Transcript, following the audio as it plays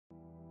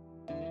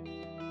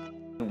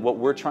What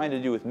we're trying to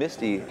do with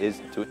Misty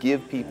is to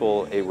give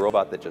people a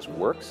robot that just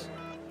works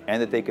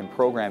and that they can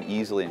program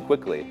easily and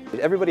quickly.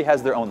 Everybody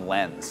has their own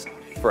lens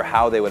for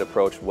how they would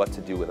approach what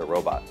to do with a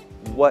robot.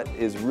 What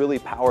is really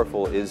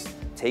powerful is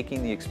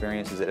taking the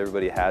experiences that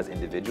everybody has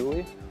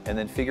individually and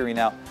then figuring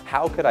out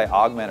how could I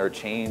augment or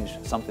change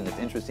something that's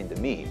interesting to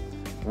me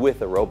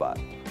with a robot.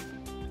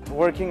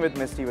 Working with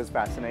Misty was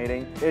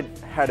fascinating. It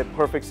had a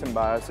perfect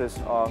symbiosis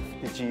of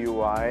the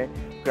GUI,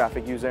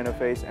 graphic user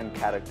interface, and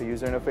character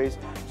user interface.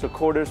 So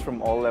coders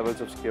from all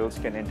levels of skills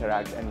can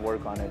interact and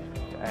work on it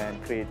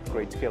and create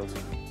great skills.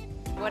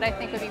 What I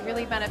think would be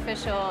really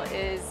beneficial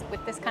is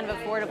with this kind of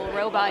affordable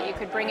robot, you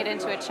could bring it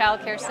into a child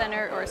care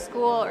center or a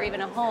school or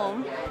even a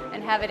home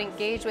and have it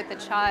engage with the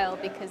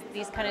child, because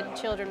these kind of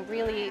children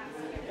really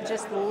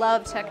just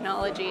love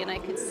technology, and I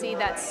could see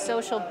that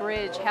social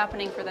bridge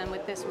happening for them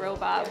with this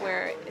robot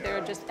where there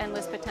are just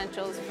endless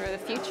potentials for the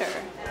future.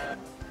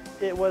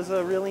 It was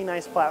a really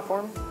nice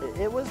platform.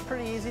 It was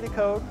pretty easy to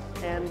code,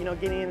 and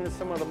getting into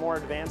some of the more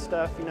advanced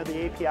stuff,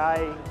 the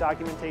API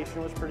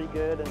documentation was pretty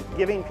good, and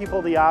giving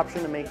people the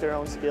option to make their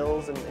own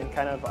skills and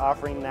kind of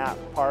offering that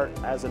part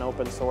as an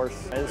open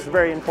source is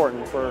very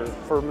important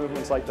for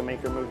movements like the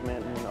maker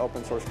movement and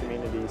open source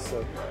communities.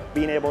 So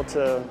being able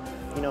to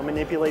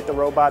manipulate the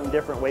robot in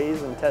different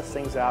ways and test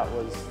things out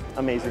was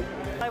amazing.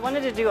 I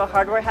wanted to do a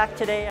hardware hack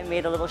today. I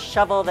made a little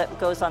shovel that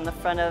goes on the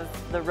front of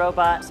the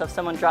robot, so if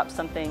someone drops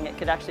something, it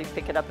could actually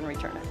pick it up and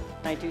return it.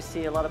 I do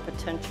see a lot of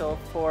potential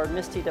for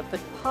Misty to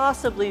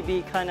possibly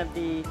be kind of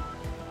the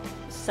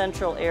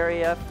central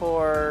area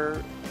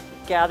for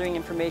gathering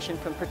information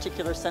from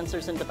particular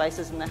sensors and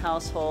devices in the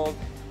household,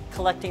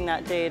 collecting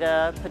that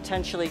data,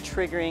 potentially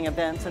triggering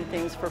events and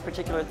things for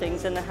particular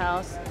things in the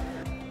house.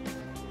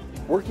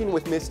 Working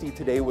with Misty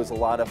today was a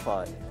lot of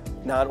fun,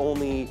 not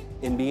only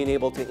in being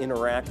able to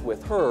interact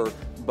with her,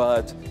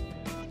 but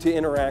to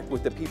interact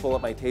with the people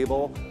at my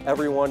table.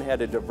 Everyone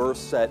had a diverse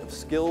set of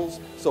skills,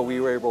 so we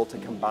were able to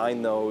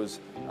combine those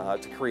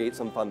to create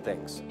some fun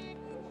things.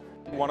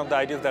 One of the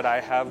ideas that I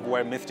have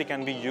where Misty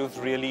can be used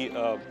really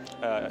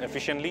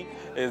efficiently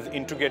is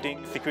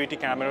integrating security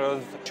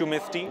cameras to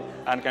Misty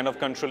and kind of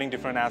controlling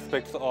different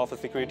aspects of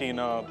security in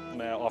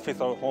an office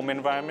or home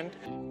environment.